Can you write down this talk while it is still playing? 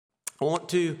I want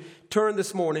to turn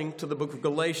this morning to the book of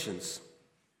Galatians,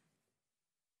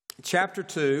 chapter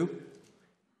 2,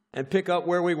 and pick up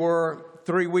where we were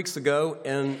 3 weeks ago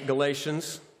in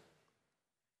Galatians,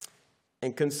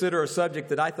 and consider a subject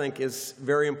that I think is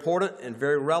very important and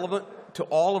very relevant to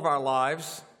all of our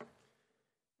lives.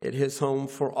 It hits home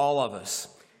for all of us.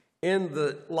 In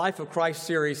the Life of Christ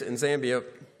series in Zambia,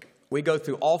 we go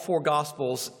through all four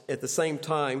Gospels at the same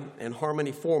time in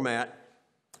harmony format.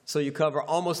 So you cover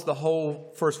almost the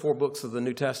whole first four books of the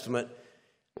New Testament,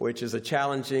 which is a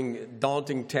challenging,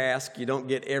 daunting task. You don't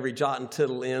get every jot and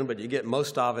tittle in, but you get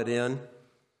most of it in.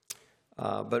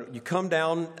 But you come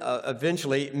down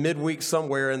eventually, midweek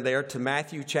somewhere in there, to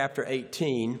Matthew chapter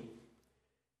 18.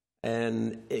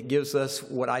 And it gives us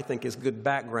what I think is good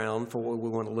background for what we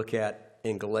want to look at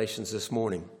in Galatians this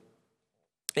morning.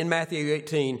 In Matthew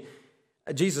 18,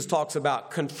 Jesus talks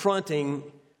about confronting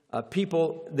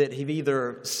people that have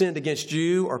either sinned against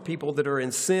you or people that are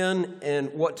in sin and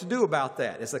what to do about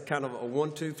that. It's a kind of a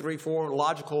 1, 2, 3, 4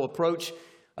 logical approach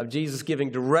of Jesus giving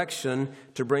direction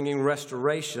to bringing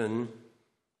restoration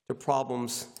to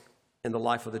problems in the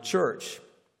life of the church.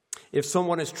 If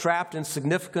someone is trapped in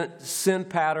significant sin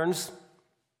patterns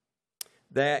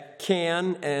that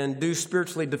can and do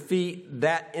spiritually defeat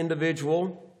that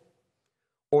individual,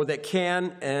 or that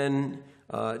can and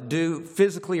do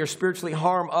physically or spiritually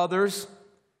harm others,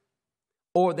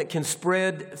 or that can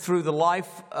spread through the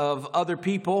life of other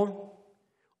people,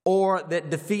 or that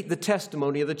defeat the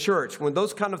testimony of the church. When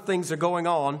those kind of things are going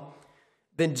on,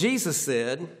 then Jesus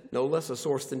said, no less a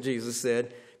source than Jesus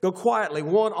said, go quietly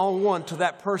one-on-one to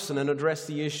that person and address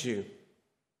the issue.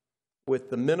 With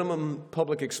the minimum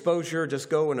public exposure, just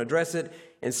go and address it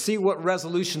and see what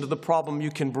resolution to the problem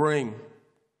you can bring.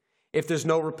 If there's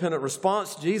no repentant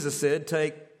response, Jesus said,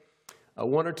 take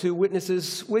 1 or 2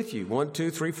 witnesses with you. 1, 2,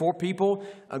 3, 4 people.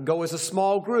 Go as a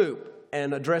small group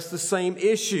and address the same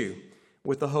issue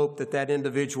with the hope that that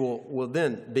individual will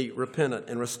then be repentant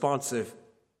and responsive.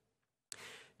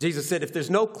 Jesus said if there's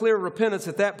no clear repentance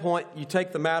at that point, you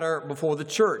take the matter before the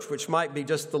church, which might be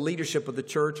just the leadership of the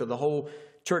church or the whole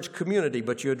church community,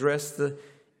 but you address the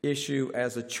issue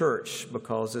as a church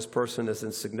because this person is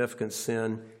in significant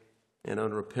sin and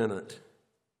unrepentant.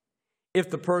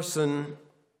 If the person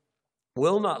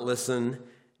will not listen,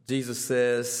 Jesus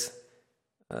says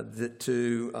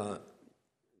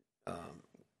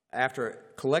after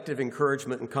collective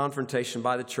encouragement and confrontation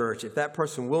by the church, if that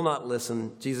person will not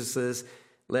listen, Jesus says,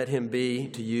 let him be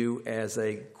to you as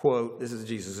a, quote, this is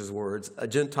Jesus' words, a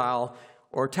Gentile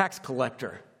or a tax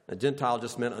collector. A Gentile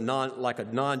just meant a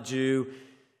non-Jew.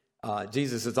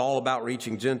 Jesus is all about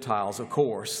reaching Gentiles, of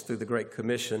course, through the Great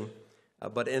Commission.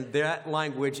 But in that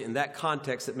language, in that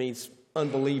context, it means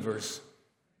unbelievers.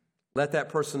 Let that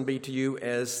person be to you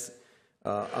as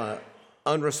an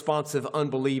unresponsive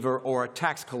unbeliever or a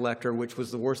tax collector, which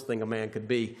was the worst thing a man could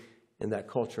be in that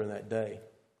culture in that day.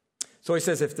 So he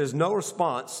says, if there's no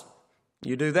response,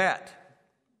 you do that.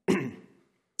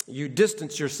 You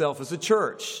distance yourself as a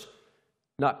church.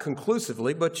 Not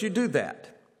conclusively, but you do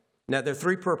that. Now, there are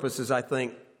 3 purposes, I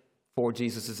think, for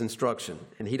Jesus' instruction.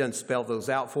 And he doesn't spell those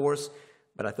out for us,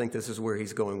 but I think this is where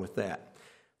he's going with that.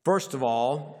 First of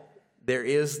all, there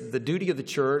is the duty of the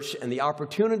church and the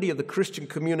opportunity of the Christian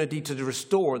community to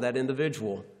restore that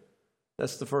individual.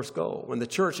 That's the first goal. When the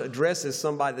church addresses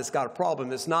somebody that's got a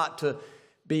problem, it's not to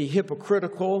be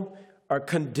hypocritical or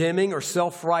condemning or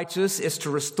self-righteous. It's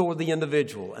to restore the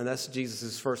individual. And that's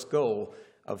Jesus' first goal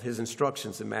of his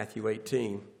instructions in Matthew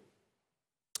 18.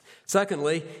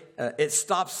 Secondly, it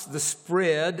stops the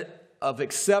spread of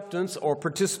acceptance or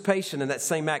participation in that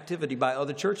same activity by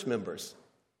other church members.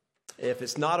 If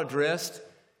it's not addressed,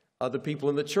 other people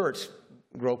in the church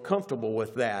grow comfortable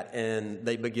with that and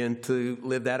they begin to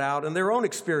live that out in their own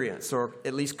experience or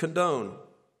at least condone.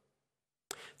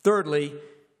 Thirdly,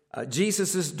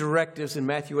 Jesus' directives in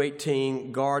Matthew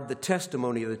 18 guard the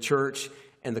testimony of the church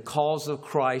and the cause of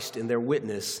Christ in their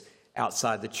witness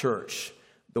outside the church.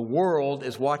 The world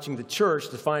is watching the church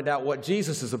to find out what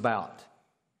Jesus is about.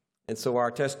 And so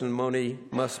our testimony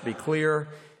must be clear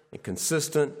and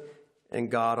consistent and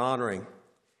God-honoring.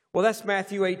 Well, that's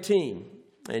Matthew 18,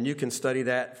 and you can study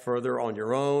that further on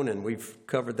your own, and we've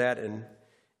covered that in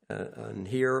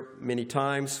here many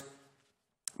times.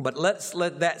 But let's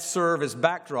let that serve as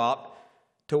backdrop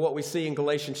to what we see in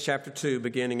Galatians chapter 2,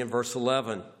 beginning in verse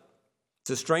 11.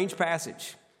 It's a strange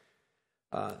passage.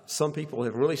 Some people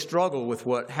have really struggled with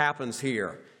what happens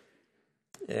here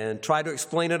and try to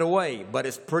explain it away, but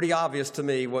it's pretty obvious to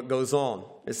me what goes on.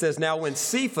 It says, now when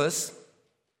Cephas,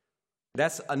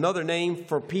 that's another name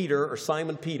for Peter or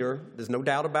Simon Peter, there's no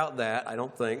doubt about that, I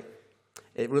don't think.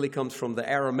 It really comes from the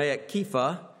Aramaic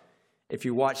Kepha. If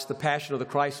you watch the Passion of the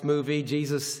Christ movie,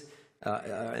 Jesus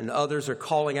and others are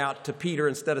calling out to Peter.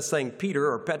 Instead of saying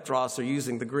Peter or Petros or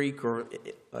using the Greek or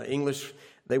English,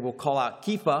 they will call out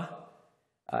Kepha,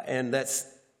 and that's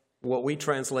what we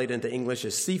translate into English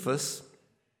as Cephas.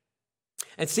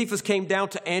 And Cephas came down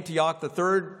to Antioch, the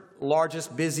third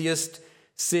largest, busiest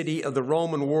city of the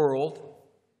Roman world,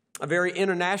 a very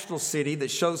international city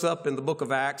that shows up in the book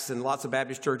of Acts, and lots of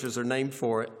Baptist churches are named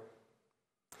for it.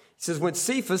 It says, when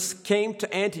Cephas came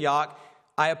to Antioch,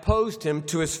 I opposed him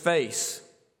to his face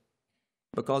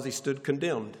because he stood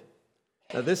condemned.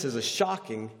 Now, this is a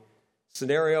shocking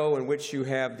scenario in which you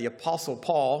have the Apostle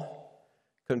Paul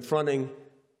confronting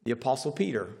the Apostle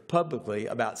Peter publicly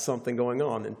about something going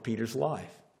on in Peter's life.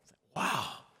 Wow.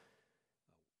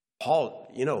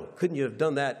 Paul, couldn't you have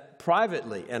done that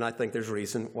privately? And I think there's a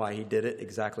reason why he did it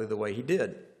exactly the way he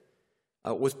did.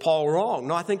 Was Paul wrong?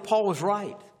 No, I think Paul was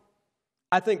right.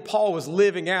 I think Paul was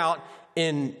living out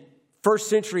in first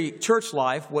century church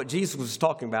life what Jesus was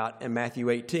talking about in Matthew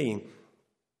 18.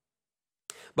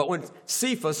 But when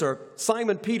Cephas or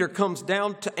Simon Peter comes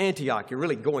down to Antioch, you're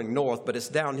really going north, but it's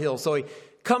downhill. So he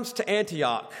comes to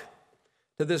Antioch,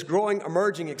 to this growing,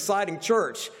 emerging, exciting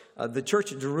church. The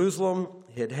church at Jerusalem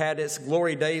had had its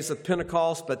glory days of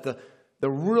Pentecost, but the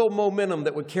real momentum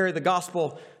that would carry the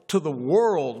gospel to the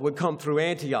world would come through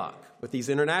Antioch with these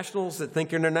internationals that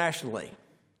think internationally.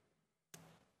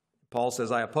 Paul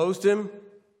says, I opposed him,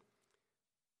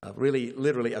 really,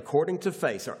 literally, according to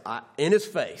face, or in his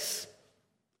face.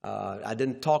 I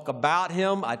didn't talk about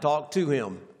him, I talked to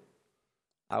him.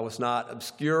 I was not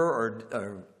obscure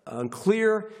or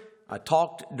unclear. I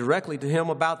talked directly to him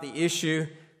about the issue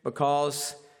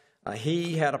because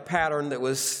he had a pattern that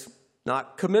was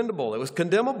not commendable. It was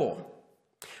condemnable.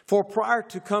 For prior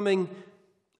to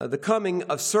the coming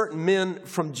of certain men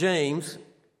from James,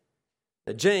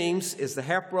 James is the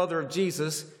half-brother of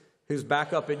Jesus who's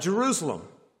back up at Jerusalem.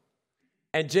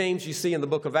 And James, you see in the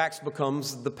book of Acts,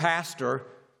 becomes the pastor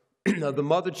of the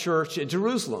mother church at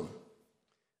Jerusalem.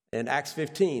 In Acts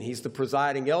 15, he's the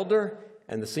presiding elder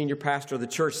and the senior pastor of the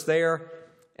church there,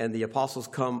 and the apostles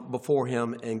come before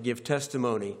him and give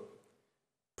testimony.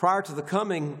 Prior to the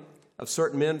coming of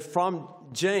certain men from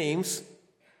James,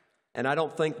 and I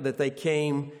don't think that they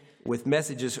came with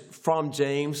messages from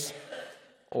James,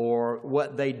 or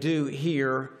what they do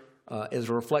here is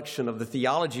a reflection of the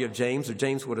theology of James, or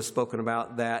James would have spoken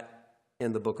about that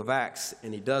in the book of Acts,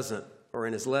 and he doesn't, or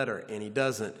in his letter, and he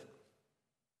doesn't.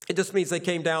 It just means they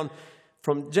came down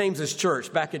from James's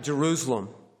church back at Jerusalem.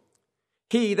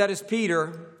 He, that is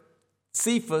Peter,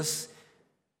 Cephas,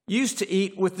 used to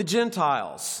eat with the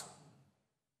Gentiles,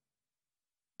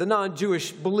 the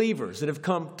non-Jewish believers that have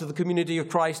come to the community of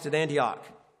Christ at Antioch.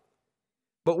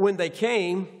 But when they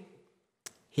came,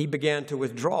 he began to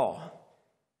withdraw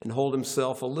and hold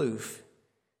himself aloof,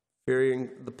 fearing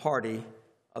the party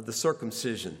of the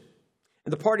circumcision.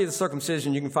 And the party of the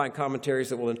circumcision, you can find commentaries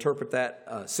that will interpret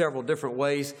that several different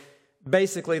ways.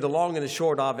 Basically, the long and the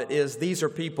short of it is these are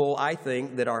people, I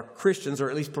think, that are Christians,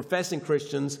 or at least professing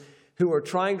Christians, who are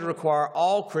trying to require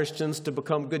all Christians to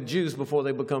become good Jews before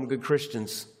they become good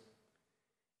Christians.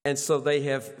 And so they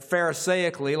have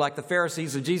Pharisaically, like the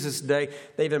Pharisees of Jesus' day,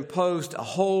 they've imposed a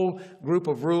whole group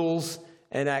of rules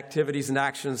and activities and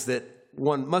actions that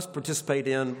one must participate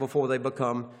in before they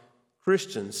become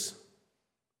Christians.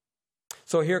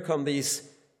 So here come these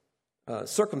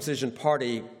circumcision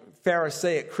party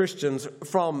Pharisaic Christians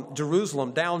from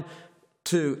Jerusalem down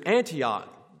to Antioch,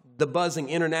 the buzzing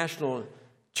international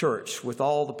church with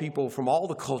all the people from all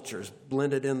the cultures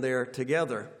blended in there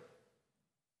together.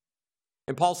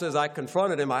 And Paul says, I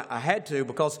confronted him. I had to,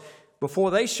 because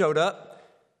before they showed up,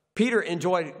 Peter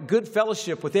enjoyed good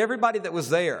fellowship with everybody that was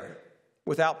there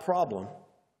without problem.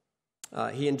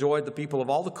 He enjoyed the people of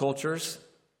all the cultures.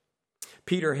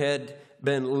 Peter had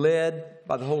been led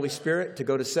by the Holy Spirit to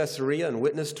go to Caesarea and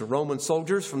witness to Roman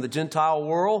soldiers from the Gentile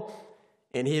world.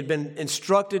 And he had been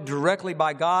instructed directly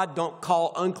by God, don't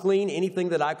call unclean anything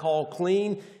that I call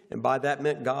clean. And by that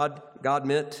meant God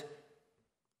meant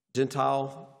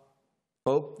Gentile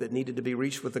folk that needed to be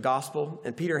reached with the gospel.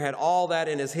 And Peter had all that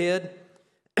in his head.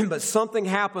 But something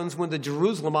happens when the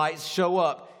Jerusalemites show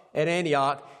up at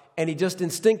Antioch, and he just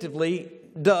instinctively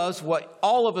does what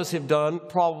all of us have done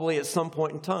probably at some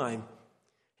point in time.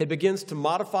 He begins to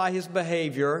modify his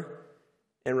behavior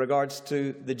in regards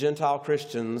to the Gentile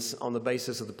Christians on the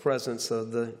basis of the presence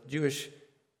of the Jewish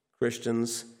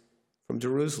Christians from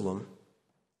Jerusalem.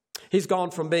 He's gone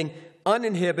from being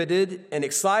uninhibited and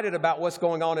excited about what's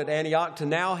going on at Antioch to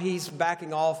now he's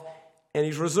backing off and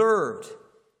he's reserved.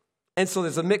 And so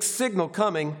there's a mixed signal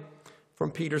coming from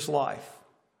Peter's life.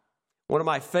 One of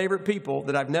my favorite people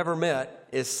that I've never met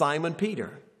is Simon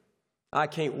Peter. I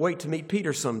can't wait to meet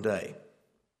Peter someday.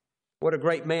 What a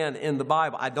great man in the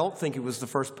Bible. I don't think he was the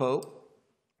first pope,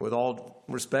 with all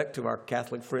respect to our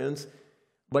Catholic friends,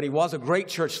 but he was a great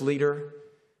church leader,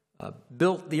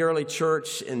 built the early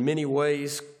church in many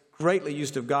ways, greatly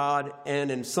used of God, and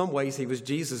in some ways he was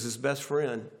Jesus' best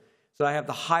friend. So I have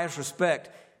the highest respect.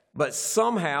 But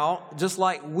somehow, just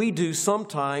like we do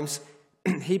sometimes,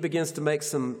 he begins to make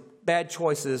some bad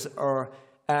choices or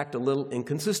act a little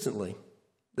inconsistently.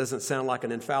 Doesn't sound like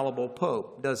an infallible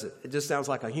pope, does it? It just sounds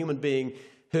like a human being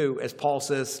who, as Paul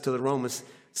says to the Romans,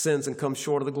 sins and comes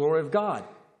short of the glory of God.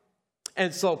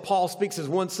 And so Paul speaks as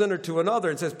one sinner to another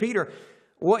and says, Peter,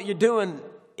 what you're doing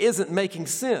isn't making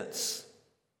sense.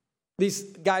 These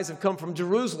guys have come from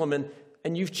Jerusalem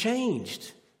and you've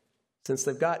changed since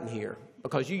they've gotten here,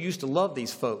 because you used to love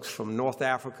these folks from North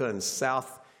Africa and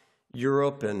South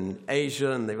Europe and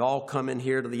Asia, and they've all come in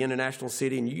here to the international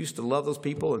city, and you used to love those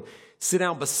people and sit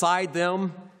down beside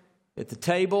them at the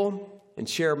table and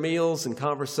share meals and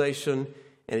conversation,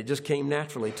 and it just came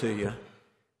naturally to you.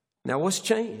 Now, what's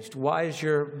changed? Why is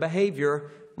your behavior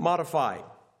modified?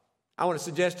 I want to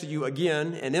suggest to you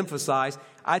again and emphasize,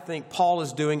 I think Paul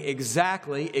is doing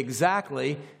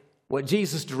exactly what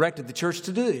Jesus directed the church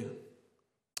to do.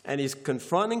 And he's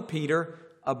confronting Peter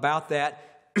about that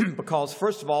because,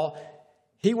 first of all,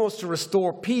 he wants to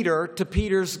restore Peter to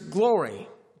Peter's glory,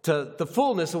 to the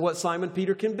fullness of what Simon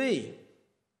Peter can be.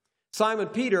 Simon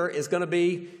Peter is going to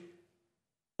be,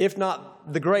 if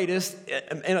not the greatest,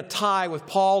 in a tie with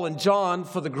Paul and John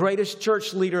for the greatest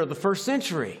church leader of the first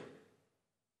century.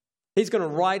 He's going to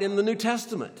write in the New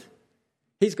Testament.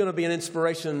 He's going to be an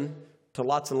inspiration to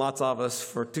lots and lots of us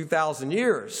for 2,000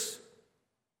 years.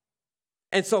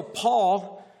 And so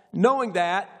Paul, knowing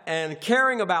that and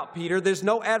caring about Peter, there's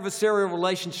no adversarial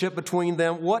relationship between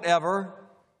them, whatever.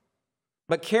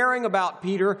 But caring about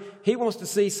Peter, he wants to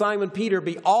see Simon Peter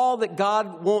be all that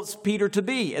God wants Peter to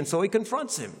be. And so he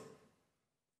confronts him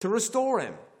to restore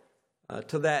him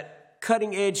to that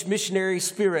cutting-edge missionary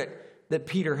spirit that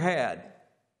Peter had.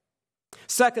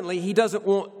 Secondly, he doesn't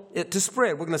want it to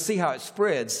spread. We're going to see how it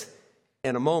spreads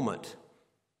in a moment.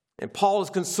 And Paul is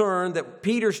concerned that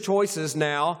Peter's choices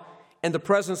now, in the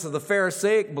presence of the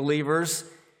Pharisaic believers,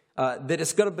 that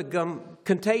it's going to become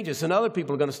contagious, and other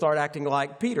people are going to start acting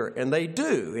like Peter, and they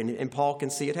do, and Paul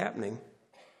can see it happening.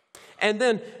 And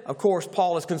then, of course,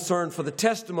 Paul is concerned for the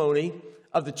testimony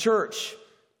of the church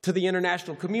to the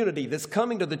international community that's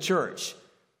coming to the church,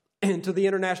 and to the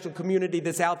international community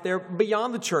that's out there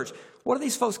beyond the church. What are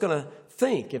these folks going to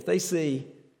think if they see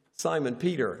Simon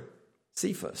Peter,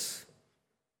 Cephas,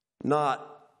 not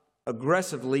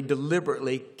aggressively,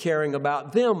 deliberately caring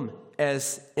about them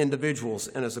as individuals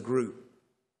and as a group?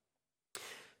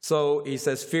 So he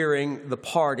says, fearing the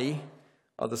party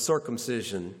of the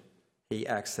circumcision, he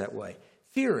acts that way.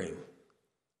 Fearing.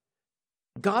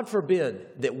 God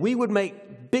forbid that we would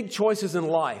make big choices in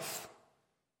life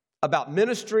about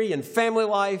ministry and family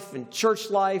life and church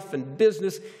life and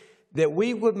business, that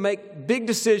we would make big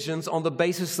decisions on the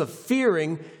basis of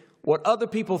fearing what other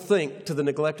people think to the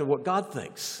neglect of what God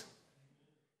thinks.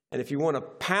 And if you want to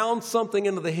pound something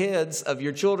into the heads of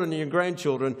your children and your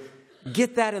grandchildren,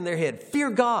 get that in their head.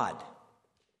 Fear God.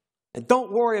 And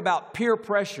don't worry about peer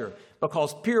pressure,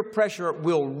 because peer pressure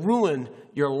will ruin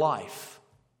your life.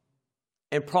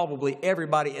 And probably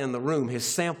everybody in the room has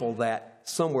sampled that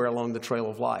somewhere along the trail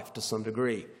of life to some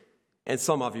degree. And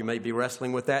some of you may be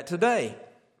wrestling with that today.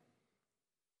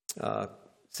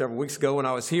 Several weeks ago when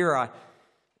I was here,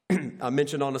 I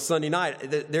mentioned on a Sunday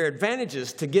night that there are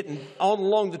advantages to getting on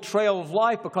along the trail of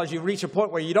life, because you reach a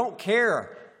point where you don't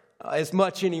care as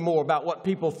much anymore about what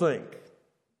people think.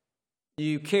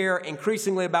 You care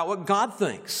increasingly about what God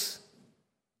thinks.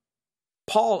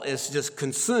 Paul is just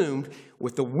consumed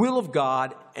with the will of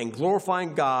God and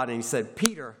glorifying God, and he said,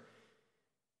 Peter,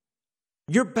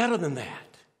 you're better than that.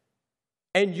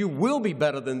 And you will be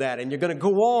better than that. And you're going to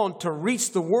go on to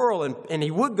reach the world. And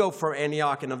he would go for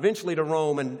Antioch and eventually to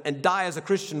Rome and die as a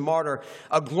Christian martyr,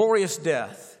 a glorious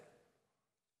death.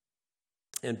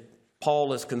 And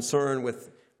Paul is concerned with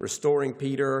restoring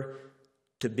Peter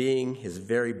to being his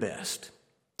very best.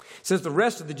 It says the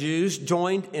rest of the Jews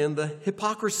joined in the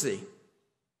hypocrisy.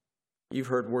 You've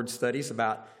heard word studies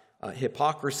about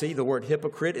hypocrisy. The word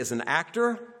hypocrite is an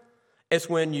actor. It's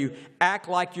when you act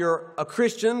like you're a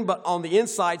Christian, but on the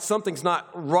inside something's not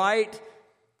right.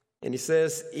 And he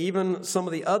says even some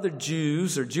of the other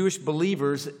Jews or Jewish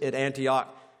believers at Antioch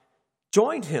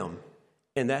joined him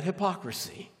in that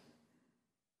hypocrisy.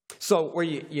 So where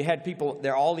you had people,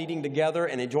 they're all eating together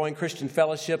and enjoying Christian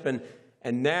fellowship, and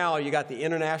And now you got the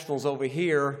internationals over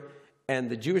here and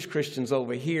the Jewish Christians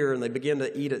over here, and they begin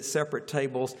to eat at separate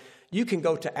tables. You can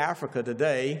go to Africa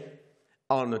today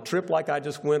on a trip like I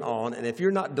just went on, and if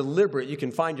you're not deliberate, you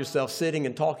can find yourself sitting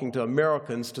and talking to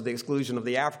Americans to the exclusion of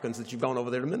the Africans that you've gone over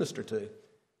there to minister to.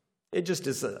 It just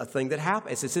is a thing that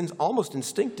happens. It's almost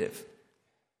instinctive.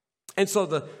 And so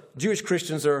the Jewish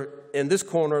Christians are in this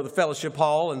corner of the fellowship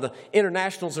hall, and the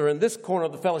internationals are in this corner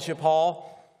of the fellowship hall.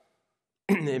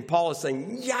 And Paul is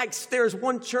saying, yikes, there's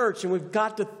one church, and we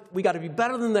got to be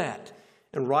better than that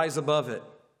and rise above it.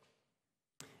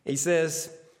 He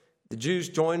says the Jews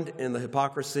joined in the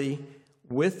hypocrisy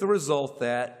with the result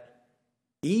that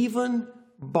even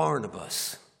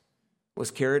Barnabas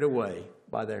was carried away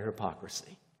by their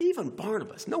hypocrisy. Even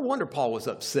Barnabas. No wonder Paul was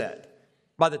upset.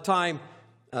 By the time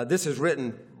this is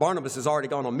written, Barnabas has already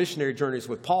gone on missionary journeys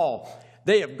with Paul.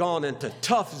 They have gone into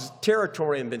tough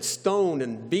territory and been stoned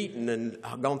and beaten and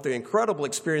gone through incredible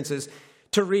experiences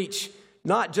to reach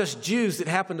not just Jews that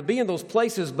happen to be in those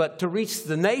places, but to reach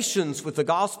the nations with the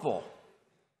gospel.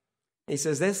 He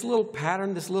says this little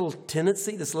pattern, this little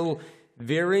tendency, this little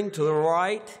veering to the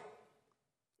right,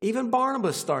 even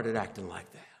Barnabas started acting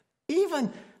like that.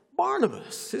 Even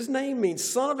Barnabas, his name means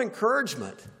son of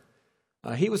encouragement.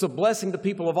 He was a blessing to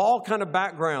people of all kind of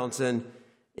backgrounds, and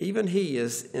even he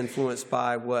is influenced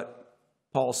by what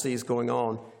Paul sees going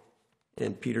on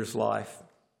in Peter's life.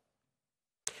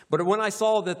 But when I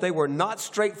saw that they were not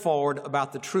straightforward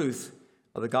about the truth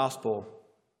of the gospel,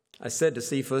 I said to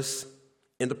Cephas,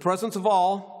 in the presence of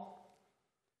all,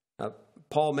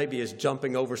 Paul maybe is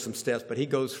jumping over some steps, but he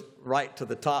goes right to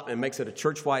the top and makes it a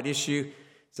church-wide issue. He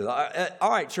says, all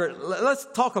right, church, let's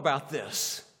talk about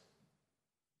this.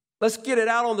 Let's get it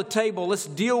out on the table. Let's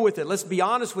deal with it. Let's be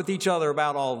honest with each other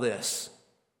about all this.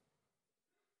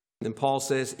 And then Paul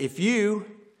says, if you,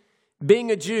 being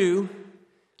a Jew,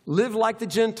 live like the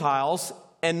Gentiles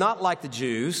and not like the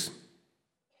Jews,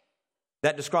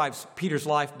 that describes Peter's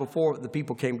life before the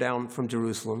people came down from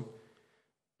Jerusalem.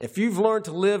 If you've learned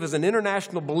to live as an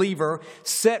international believer,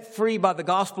 set free by the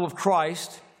gospel of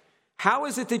Christ, how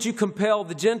is it that you compel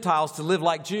the Gentiles to live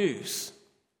like Jews?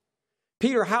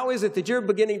 Peter, how is it that you're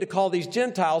beginning to call these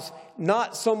Gentiles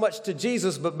not so much to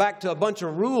Jesus, but back to a bunch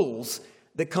of rules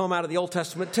that come out of the Old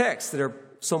Testament text that are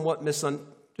somewhat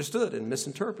misunderstood and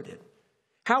misinterpreted?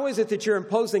 How is it that you're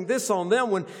imposing this on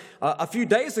them when a few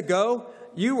days ago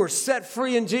you were set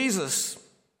free in Jesus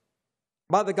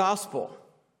by the gospel?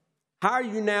 How are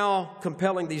you now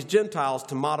compelling these Gentiles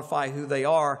to modify who they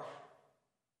are?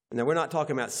 Now, we're not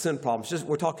talking about sin problems,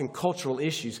 we're talking cultural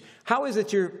issues. How is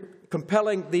it you're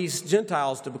compelling these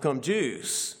Gentiles to become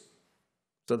Jews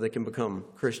so they can become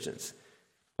Christians?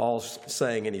 Paul's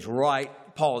saying, and he's right,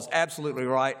 Paul is absolutely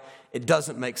right, it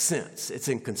doesn't make sense. It's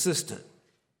inconsistent.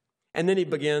 And then he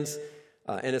begins,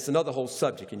 and it's another whole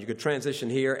subject, and you could transition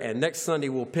here, and next Sunday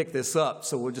we'll pick this up,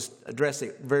 so we'll just address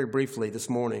it very briefly this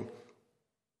morning.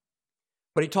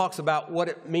 But he talks about what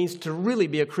it means to really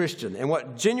be a Christian and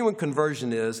what genuine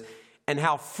conversion is and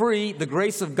how free the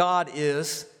grace of God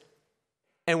is.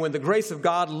 And when the grace of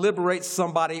God liberates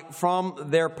somebody from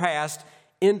their past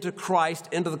into Christ,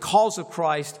 into the cause of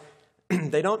Christ,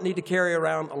 they don't need to carry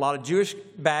around a lot of Jewish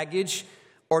baggage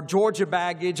or Georgia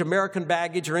baggage, American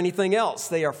baggage, or anything else.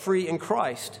 They are free in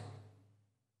Christ.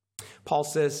 Paul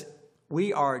says,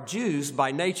 we are Jews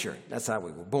by nature. That's how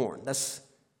we were born. That's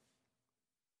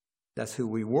who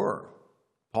we were.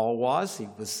 Paul was. He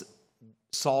was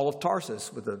Saul of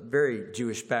Tarsus with a very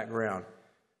Jewish background.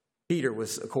 Peter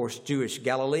was, of course, Jewish,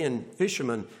 Galilean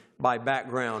fisherman by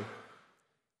background.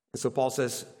 And so Paul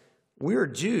says, we're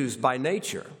Jews by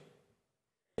nature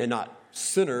and not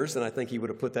sinners, and I think he would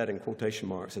have put that in quotation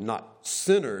marks, and not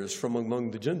sinners from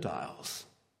among the Gentiles.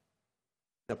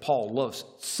 Now, Paul loves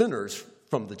sinners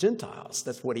from the Gentiles.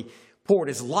 That's what he poured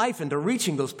his life into,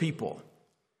 reaching those people.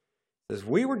 He says,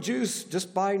 we were Jews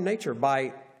just by nature,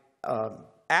 by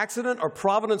accident or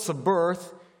providence of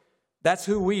birth. That's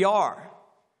who we are,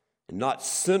 and not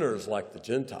sinners like the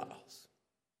Gentiles.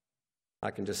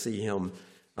 I can just see him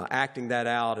acting that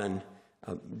out and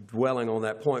dwelling on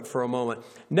that point for a moment.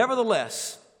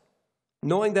 Nevertheless,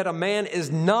 knowing that a man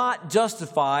is not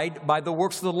justified by the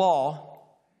works of the law,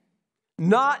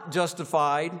 not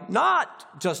justified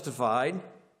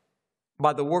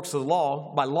by the works of the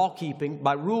law, by law-keeping,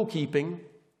 by rule-keeping,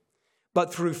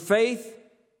 but through faith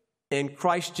in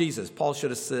Christ Jesus. Paul should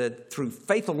have said, through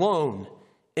faith alone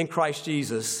in Christ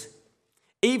Jesus,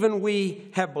 even we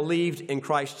have believed in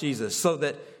Christ Jesus, so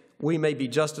that we may be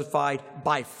justified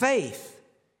by faith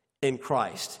in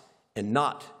Christ and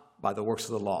not by the works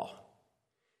of the law.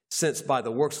 Since by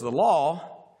the works of the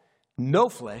law, no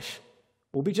flesh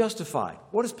will be justified.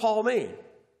 What does Paul mean?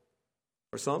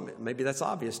 For some, maybe that's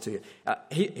obvious to you.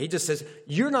 He just says,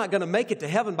 you're not going to make it to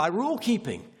heaven by rule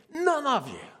keeping. None of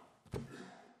you.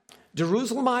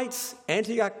 Jerusalemites,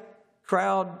 Antioch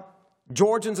crowd,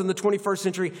 Georgians in the 21st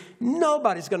century,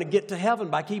 nobody's going to get to heaven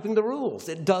by keeping the rules.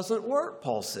 It doesn't work,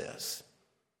 Paul says.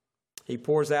 He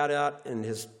pours out in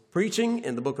his preaching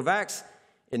in the book of Acts,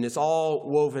 and it's all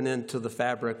woven into the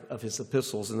fabric of his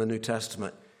epistles in the New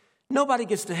Testament. Nobody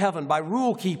gets to heaven by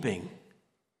rule keeping.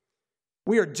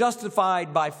 We are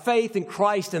justified by faith in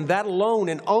Christ, and that alone,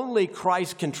 and only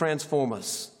Christ can transform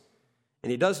us.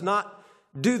 And he does not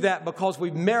do that because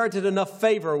we've merited enough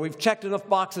favor, we've checked enough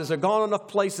boxes, or gone enough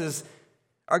places,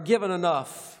 or given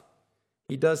enough.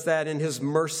 He does that in his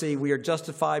mercy. We are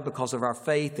justified because of our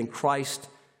faith in Christ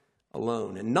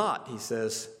alone, and not, he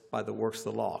says, by the works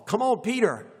of the law. Come on,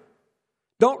 Peter.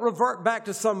 Don't revert back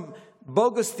to some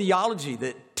bogus theology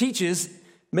that teaches,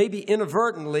 maybe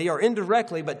inadvertently or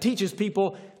indirectly, but teaches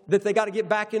people that they got to get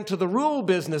back into the rule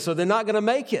business or they're not going to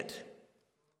make it.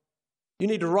 You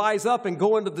need to rise up and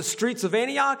go into the streets of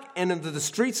Antioch and into the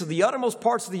streets of the uttermost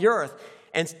parts of the earth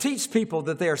and teach people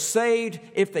that they are saved.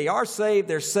 If they are saved,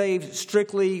 they're saved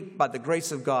strictly by the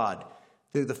grace of God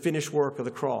through the finished work of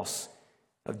the cross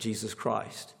of Jesus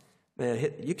Christ.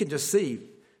 Man, you can just see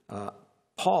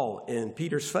Paul in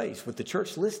Peter's face with the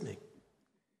church listening.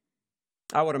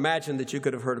 I would imagine that you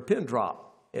could have heard a pin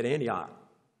drop at Antioch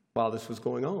while this was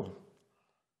going on.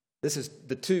 This is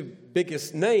the two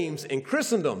biggest names in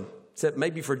Christendom, except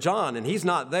maybe for John, and he's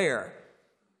not there.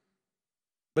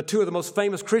 But two of the most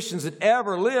famous Christians that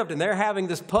ever lived, and they're having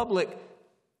this public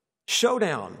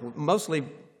showdown, mostly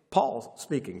Paul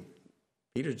speaking.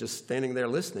 Peter's just standing there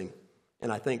listening,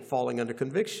 and I think falling under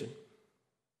conviction.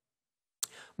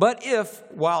 But if,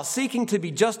 while seeking to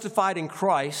be justified in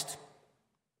Christ,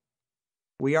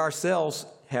 we ourselves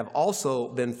have also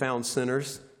been found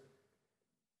sinners,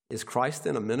 is Christ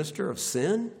then a minister of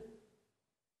sin?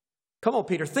 Come on,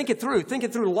 Peter, think it through. Think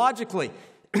it through logically.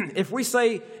 If we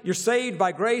say you're saved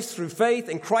by grace through faith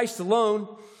in Christ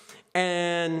alone,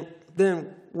 and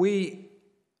then we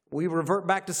revert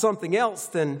back to something else,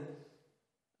 then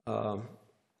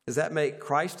does that make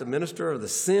Christ a minister of the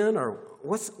sin? Or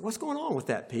what's going on with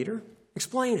that, Peter?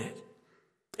 Explain it.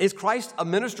 Is Christ a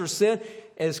minister of sin?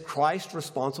 Is Christ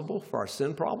responsible for our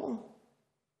sin problem?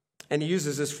 And he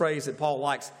uses this phrase that Paul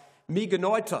likes, me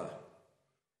genoito,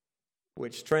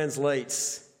 which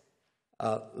translates,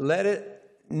 let it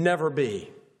never be.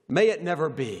 May it never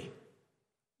be.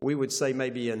 We would say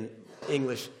maybe in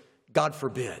English, God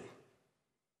forbid.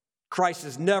 Christ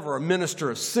is never a minister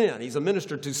of sin. He's a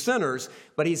minister to sinners,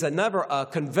 but he's never a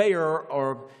conveyor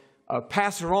or a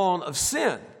passer on of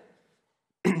sin.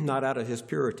 Not out of his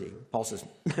purity. Paul says,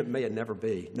 may it never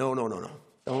be. No.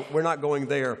 We're not going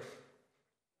there.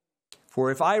 For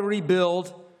if I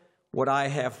rebuild what I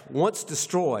have once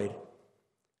destroyed,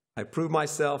 I prove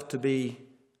myself to be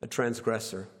a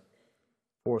transgressor.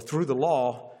 For through the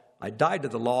law, I died to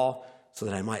the law so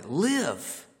that I might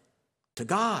live to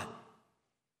God.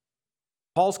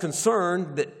 Paul's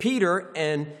concerned that Peter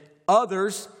and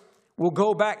others will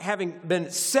go back, having been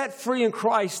set free in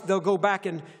Christ, they'll go back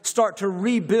and start to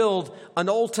rebuild an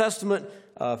Old Testament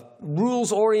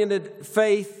rules-oriented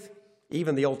faith.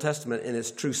 Even the Old Testament in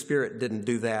its true spirit didn't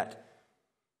do that.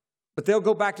 But they'll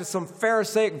go back to some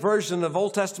Pharisaic version of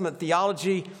Old Testament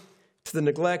theology to the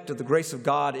neglect of the grace of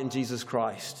God in Jesus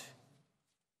Christ.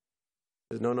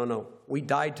 No. We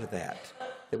died to that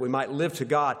we might live to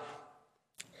God.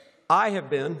 I have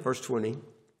been, verse 20,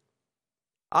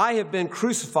 I have been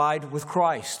crucified with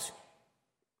Christ.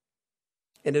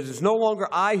 And it is no longer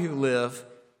I who live,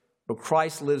 but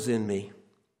Christ lives in me.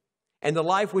 And the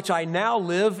life which I now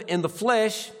live in the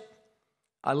flesh,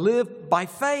 I live by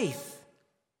faith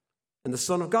in the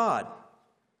Son of God,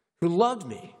 who loved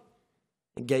me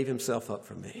and gave himself up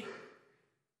for me.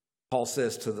 Paul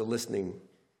says to the listening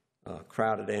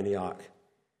crowd at Antioch,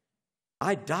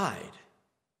 I died.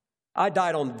 I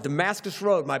died on Damascus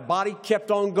Road. My body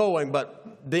kept on going,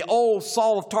 but the old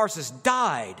Saul of Tarsus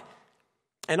died.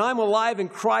 And I'm alive in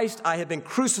Christ. I have been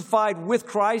crucified with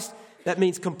Christ. That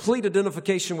means complete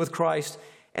identification with Christ.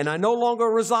 And I no longer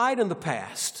reside in the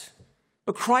past,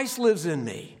 but Christ lives in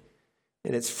me.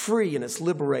 And it's free and it's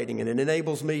liberating, and it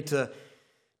enables me to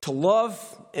love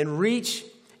and reach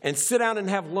and sit down and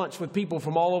have lunch with people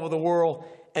from all over the world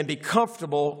and be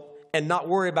comfortable and not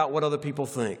worry about what other people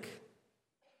think.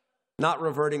 Not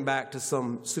reverting back to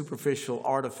some superficial,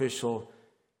 artificial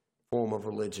form of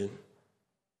religion.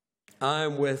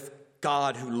 I'm with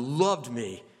God who loved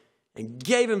me and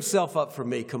gave himself up for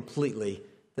me completely,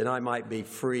 that I might be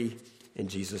free in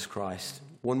Jesus Christ.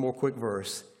 one more quick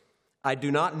verse. I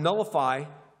do not nullify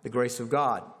the grace of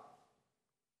God.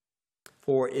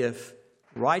 For if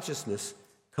righteousness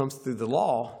comes through the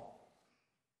law,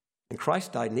 then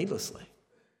Christ died needlessly.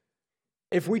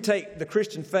 If we take the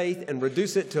Christian faith and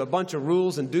reduce it to a bunch of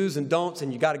rules and do's and don'ts,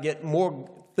 and you got to get more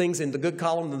things in the good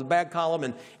column than the bad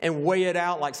column, and weigh it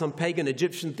out like some pagan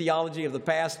Egyptian theology of the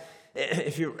past,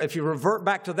 if you revert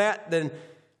back to that, then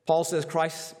Paul says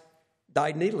Christ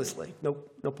died needlessly. No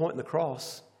point in the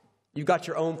cross. You've got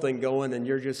your own thing going, and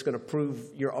you're just going to prove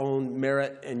your own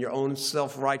merit and your own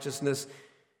self-righteousness.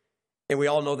 And we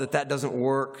all know that that doesn't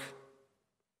work.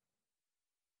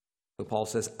 But Paul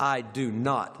says, I do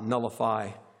not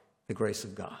nullify the grace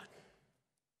of God.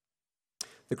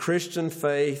 The Christian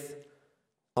faith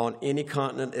on any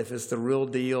continent, if it's the real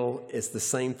deal, it's the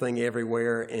same thing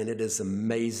everywhere, and it is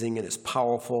amazing, and it's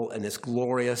powerful, and it's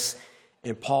glorious.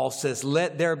 And Paul says,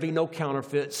 let there be no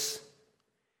counterfeits,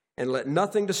 and let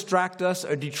nothing distract us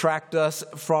or detract us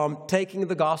from taking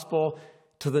the gospel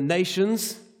to the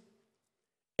nations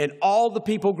and all the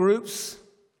people groups.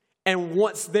 And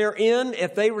once they're in,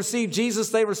 if they receive Jesus,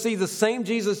 they receive the same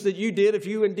Jesus that you did if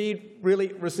you indeed really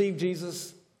received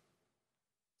Jesus.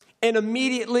 And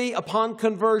immediately upon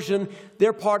conversion,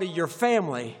 they're part of your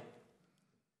family.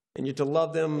 And you're to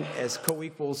love them as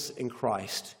co-equals in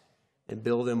Christ and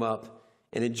build them up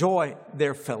and enjoy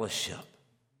their fellowship.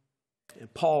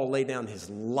 And Paul laid down his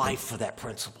life for that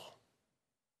principle.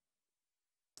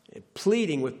 And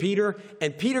pleading with Peter,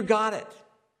 and Peter got it.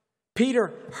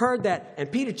 Peter heard that,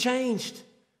 and Peter changed.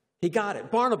 He got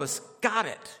it. Barnabas got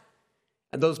it.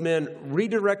 And those men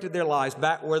redirected their lives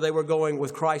back where they were going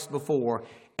with Christ before,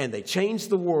 and they changed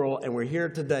the world, and we're here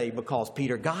today because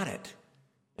Peter got it,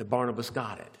 and Barnabas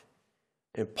got it.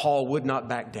 And Paul would not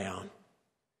back down.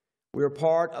 We're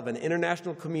part of an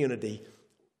international community.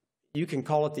 You can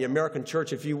call it the American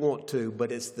church if you want to,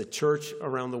 but it's the church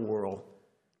around the world.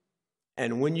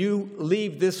 And when you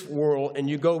leave this world and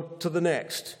you go to the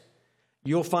next,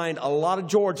 you'll find a lot of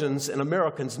Georgians and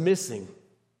Americans missing.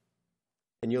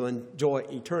 And you'll enjoy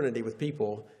eternity with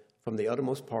people from the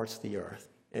uttermost parts of the earth.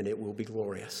 And it will be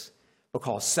glorious.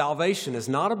 Because salvation is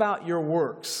not about your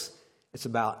works. It's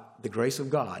about the grace of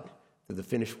God through the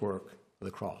finished work of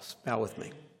the cross. Bow with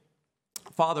me.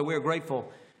 Father, we're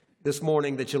grateful this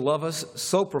morning that you love us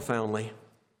so profoundly.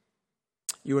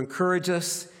 You encourage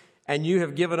us, and you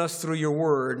have given us through your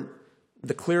word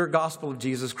the clear gospel of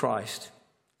Jesus Christ.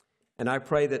 And I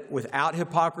pray that without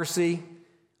hypocrisy,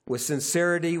 with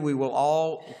sincerity, we will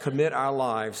all commit our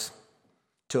lives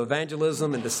to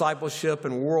evangelism and discipleship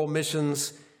and world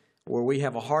missions where we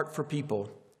have a heart for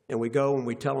people and we go and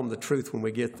we tell them the truth when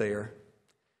we get there.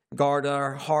 Guard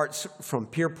our hearts from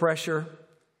peer pressure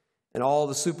and all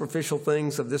the superficial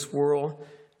things of this world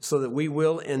so that we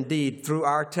will indeed, through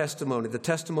our testimony, the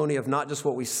testimony of not just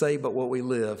what we say but what we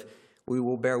live, we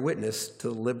will bear witness to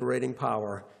the liberating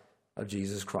power of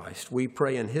Jesus Christ. We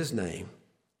pray in his name.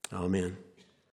 Amen.